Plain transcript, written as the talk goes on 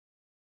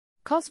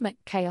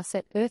Cosmic chaos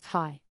at Earth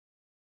High.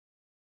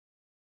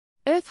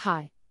 Earth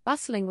High,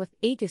 bustling with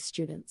eager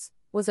students,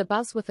 was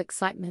abuzz with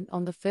excitement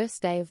on the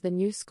first day of the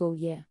new school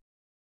year.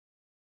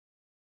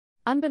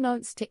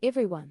 Unbeknownst to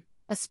everyone,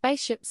 a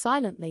spaceship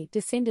silently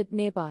descended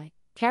nearby,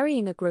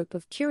 carrying a group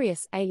of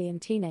curious alien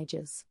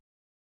teenagers.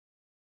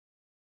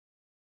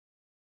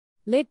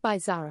 Led by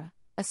Zara,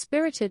 a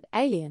spirited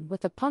alien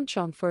with a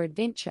penchant for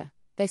adventure,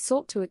 they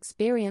sought to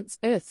experience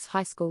Earth's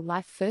high school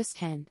life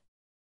firsthand.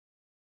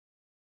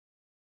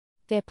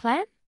 Their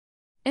plan?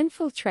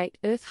 Infiltrate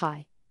Earth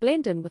High,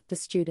 blend in with the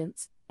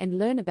students, and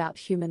learn about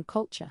human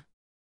culture.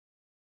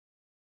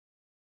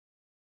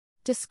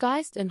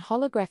 Disguised in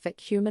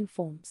holographic human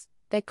forms,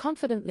 they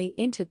confidently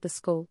entered the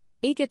school,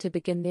 eager to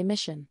begin their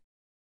mission.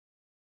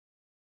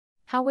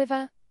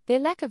 However, their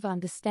lack of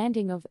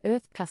understanding of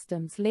Earth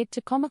customs led to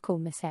comical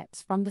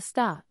mishaps from the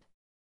start.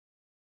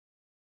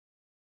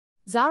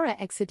 Zara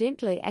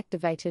accidentally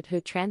activated her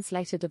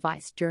translator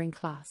device during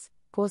class,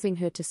 causing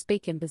her to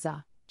speak in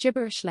bizarre,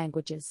 gibberish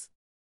languages.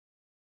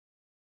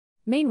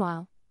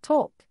 Meanwhile,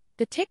 Talk,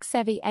 the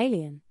tech-savvy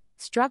alien,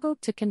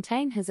 struggled to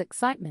contain his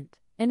excitement,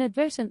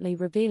 inadvertently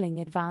revealing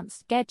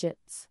advanced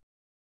gadgets.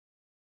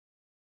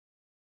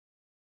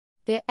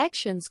 Their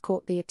actions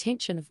caught the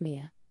attention of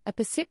Mia, a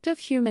perceptive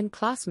human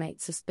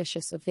classmate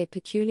suspicious of their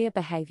peculiar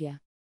behavior.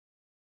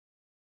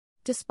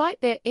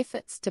 Despite their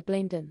efforts to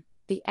blend in,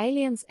 the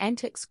aliens'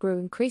 antics grew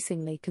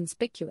increasingly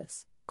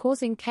conspicuous,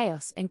 causing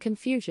chaos and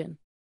confusion.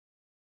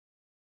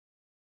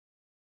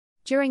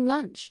 During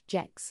lunch,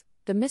 Jax,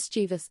 the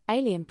mischievous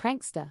alien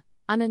prankster,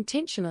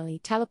 unintentionally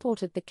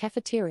teleported the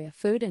cafeteria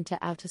food into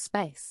outer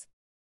space.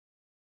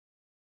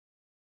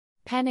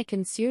 Panic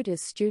ensued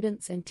as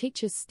students and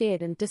teachers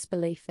stared in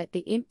disbelief at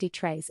the empty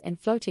trays and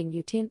floating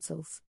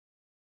utensils.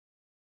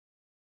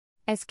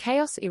 As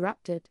chaos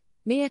erupted,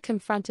 Mia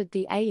confronted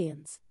the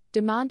aliens,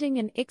 demanding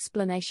an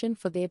explanation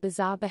for their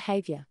bizarre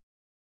behavior.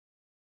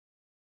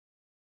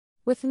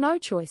 With no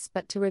choice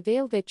but to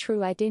reveal their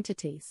true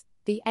identities,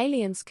 the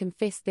aliens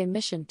confessed their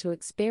mission to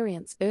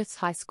experience Earth's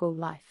high school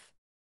life.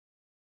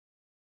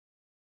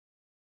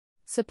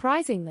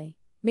 Surprisingly,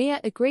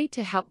 Mia agreed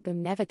to help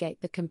them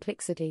navigate the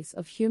complexities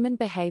of human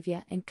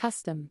behavior and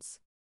customs.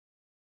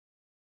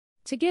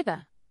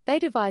 Together, they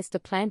devised a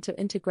plan to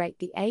integrate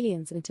the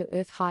aliens into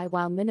Earth High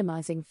while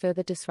minimizing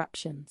further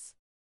disruptions.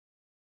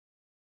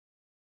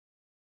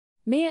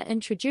 Mia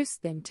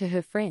introduced them to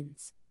her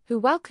friends, who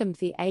welcomed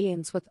the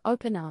aliens with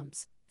open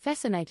arms,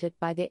 fascinated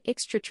by their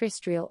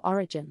extraterrestrial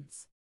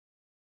origins.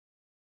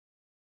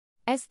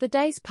 As the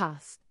days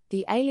passed,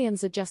 the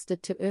aliens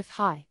adjusted to Earth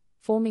High,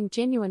 forming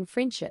genuine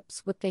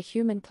friendships with their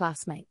human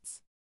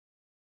classmates.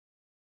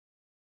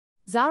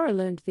 Zara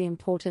learned the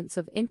importance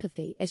of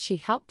empathy as she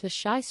helped a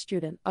shy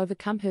student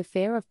overcome her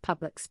fear of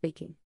public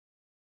speaking.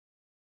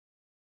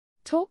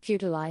 Talk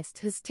utilized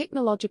his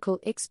technological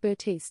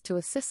expertise to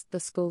assist the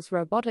school's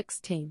robotics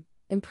team,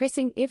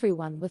 impressing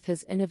everyone with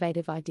his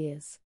innovative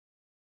ideas.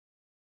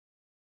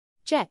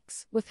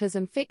 Jax, with his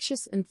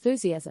infectious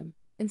enthusiasm,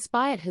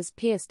 inspired his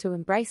peers to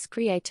embrace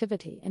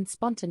creativity and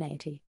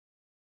spontaneity.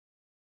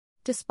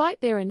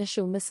 Despite their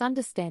initial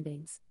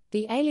misunderstandings,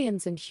 the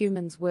aliens and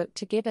humans worked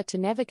together to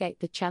navigate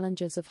the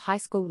challenges of high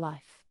school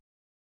life.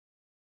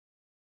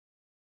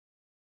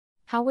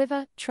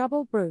 However,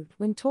 trouble brewed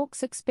when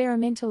Talk's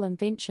experimental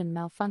invention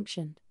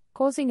malfunctioned,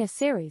 causing a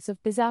series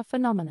of bizarre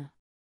phenomena.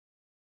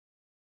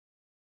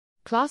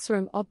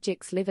 Classroom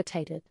objects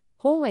levitated,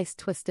 hallways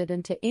twisted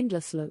into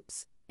endless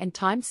loops, and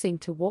time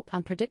seemed to warp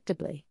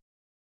unpredictably.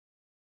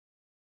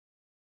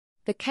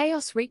 The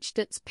chaos reached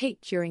its peak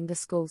during the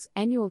school's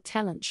annual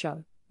talent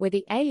show, where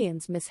the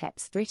aliens'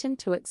 mishaps threatened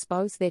to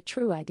expose their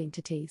true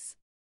identities.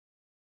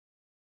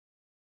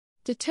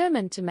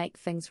 Determined to make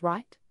things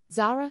right,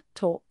 Zara,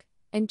 Talk,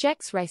 and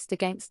Jax raced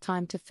against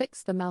time to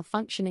fix the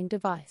malfunctioning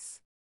device.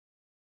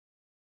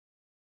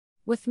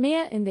 With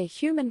Mia and their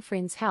human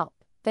friends' help,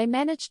 they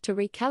managed to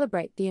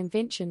recalibrate the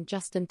invention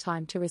just in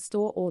time to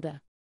restore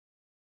order.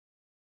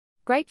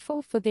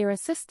 Grateful for their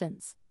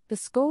assistance, the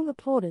school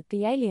applauded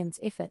the aliens'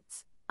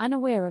 efforts,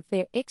 unaware of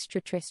their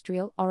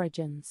extraterrestrial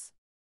origins.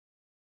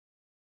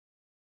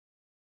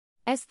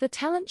 As the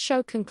talent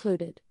show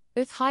concluded,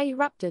 Earth High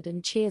erupted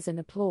in cheers and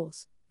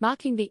applause,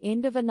 marking the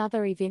end of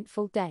another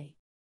eventful day.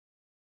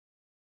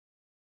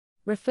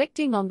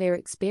 Reflecting on their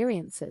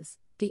experiences,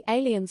 the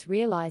aliens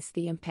realized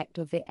the impact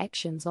of their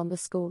actions on the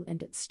school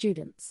and its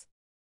students.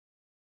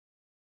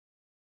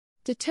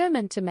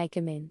 Determined to make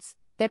amends,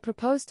 they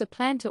proposed a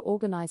plan to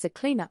organize a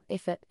cleanup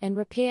effort and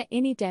repair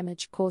any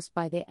damage caused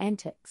by their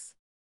antics.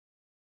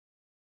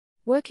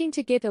 Working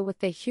together with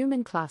their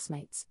human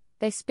classmates,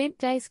 they spent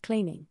days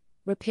cleaning,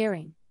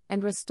 repairing,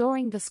 and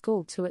restoring the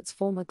school to its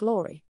former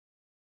glory.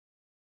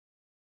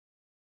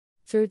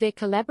 Through their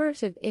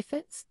collaborative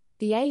efforts,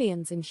 the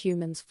aliens and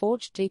humans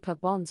forged deeper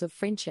bonds of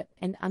friendship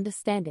and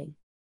understanding.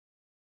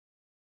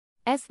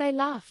 As they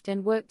laughed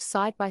and worked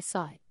side by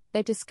side,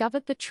 they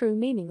discovered the true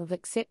meaning of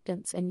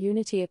acceptance and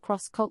unity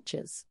across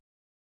cultures.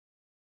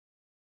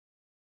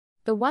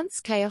 The once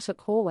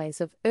chaotic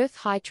hallways of Earth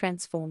High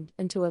transformed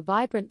into a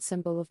vibrant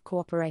symbol of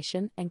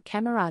cooperation and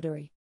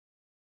camaraderie.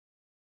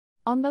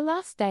 On the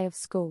last day of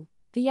school,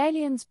 the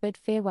aliens bid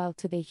farewell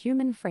to their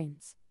human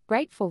friends,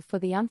 grateful for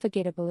the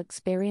unforgettable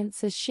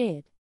experiences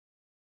shared.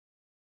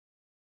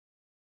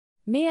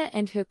 Mia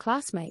and her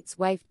classmates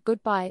waved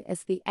goodbye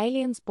as the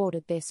aliens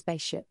boarded their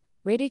spaceship,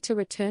 ready to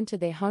return to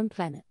their home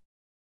planet.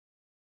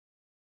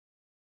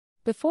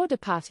 Before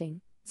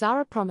departing,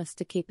 Zara promised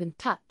to keep in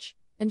touch,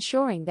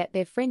 ensuring that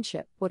their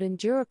friendship would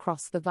endure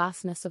across the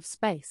vastness of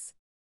space.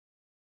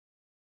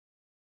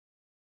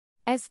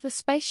 As the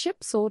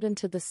spaceship soared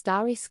into the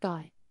starry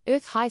sky,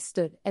 Earth High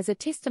stood as a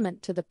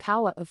testament to the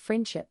power of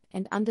friendship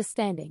and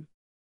understanding.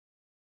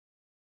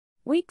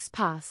 Weeks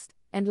passed,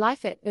 and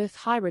life at Earth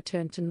High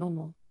returned to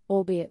normal,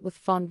 albeit with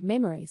fond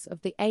memories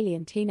of the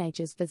alien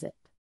teenagers' visit.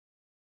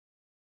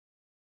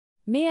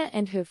 Mia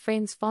and her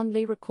friends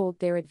fondly recalled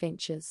their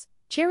adventures,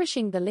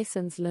 cherishing the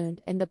lessons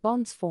learned and the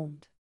bonds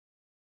formed.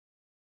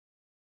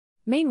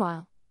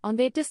 Meanwhile, on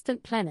their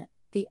distant planet,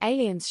 the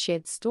aliens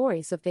shared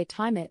stories of their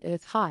time at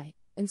Earth High,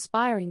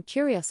 inspiring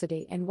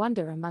curiosity and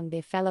wonder among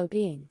their fellow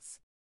beings.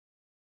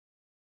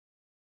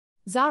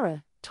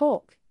 Zara,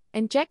 Torque,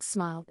 and Jax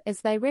smiled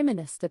as they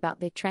reminisced about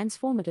their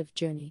transformative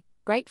journey,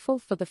 grateful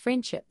for the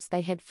friendships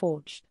they had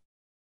forged.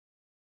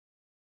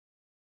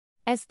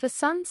 As the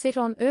sun set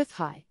on Earth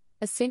High,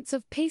 a sense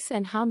of peace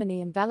and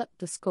harmony enveloped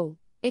the school,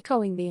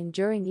 echoing the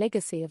enduring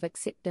legacy of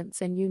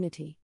acceptance and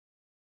unity.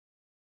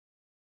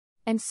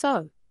 And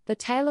so, the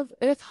tale of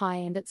Earth High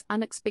and its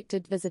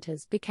unexpected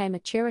visitors became a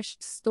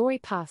cherished story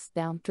passed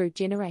down through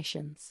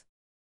generations.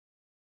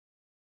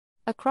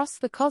 Across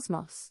the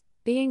cosmos,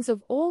 beings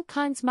of all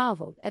kinds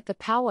marveled at the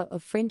power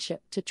of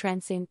friendship to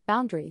transcend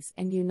boundaries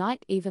and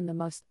unite even the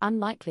most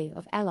unlikely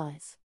of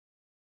allies.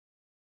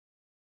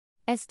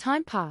 As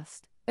time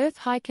passed, Earth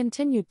High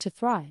continued to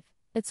thrive,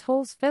 its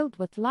halls filled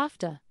with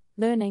laughter,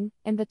 learning,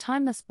 and the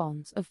timeless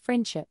bonds of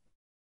friendship.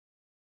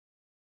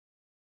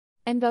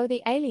 And though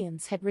the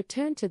aliens had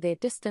returned to their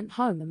distant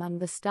home among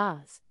the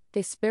stars,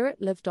 their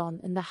spirit lived on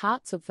in the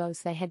hearts of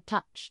those they had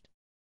touched.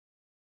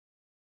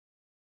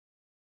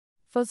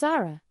 For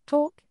Zara,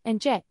 Torque, and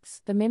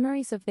Jax, the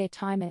memories of their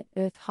time at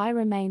Earth High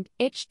remained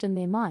etched in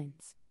their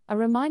minds, a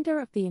reminder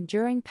of the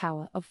enduring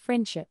power of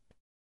friendship.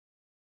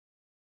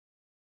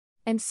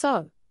 And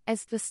so,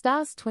 as the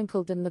stars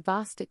twinkled in the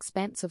vast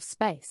expanse of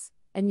space,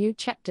 a new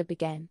chapter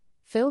began,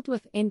 filled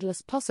with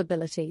endless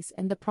possibilities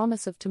and the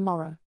promise of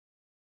tomorrow.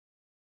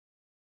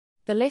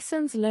 The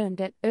lessons learned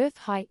at Earth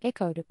High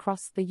echoed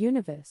across the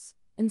universe,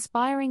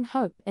 inspiring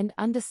hope and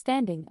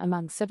understanding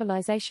among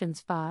civilizations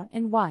far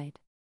and wide.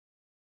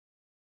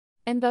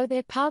 And though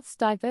their paths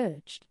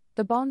diverged,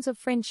 the bonds of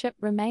friendship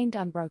remained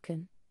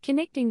unbroken,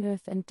 connecting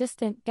Earth and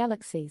distant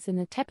galaxies in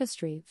a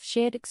tapestry of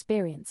shared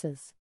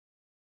experiences.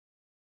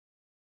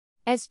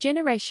 As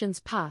generations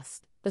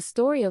passed, the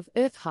story of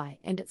Earth High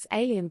and its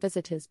alien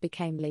visitors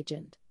became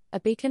legend, a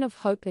beacon of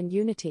hope and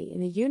unity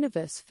in a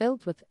universe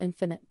filled with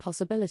infinite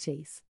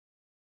possibilities.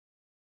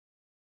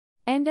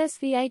 And as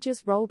the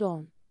ages rolled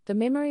on, the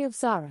memory of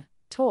Zara,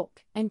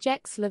 Torque, and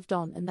Jax lived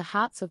on in the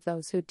hearts of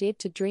those who dared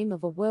to dream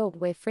of a world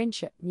where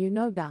friendship knew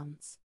no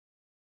bounds.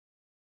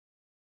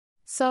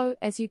 So,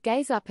 as you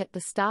gaze up at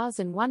the stars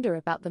and wonder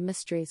about the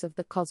mysteries of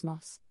the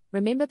cosmos,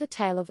 remember the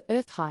tale of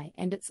Earth High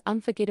and its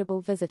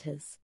unforgettable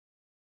visitors.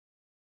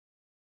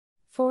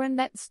 For in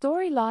that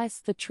story lies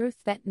the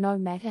truth that no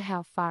matter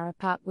how far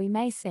apart we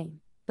may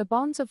seem, the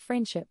bonds of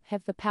friendship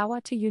have the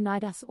power to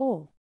unite us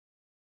all.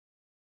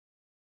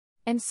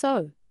 And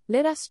so,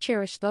 let us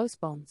cherish those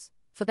bonds,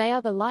 for they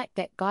are the light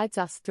that guides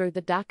us through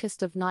the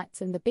darkest of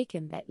nights and the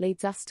beacon that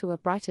leads us to a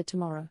brighter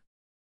tomorrow.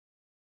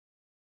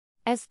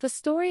 As the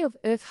story of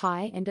Earth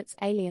High and its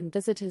alien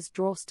visitors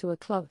draws to a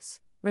close,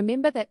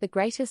 remember that the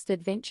greatest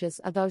adventures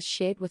are those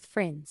shared with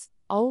friends,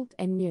 old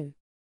and new.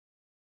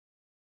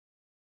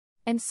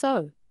 And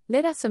so,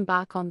 let us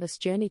embark on this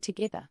journey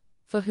together,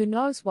 for who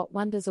knows what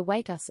wonders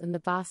await us in the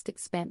vast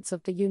expanse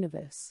of the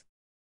universe.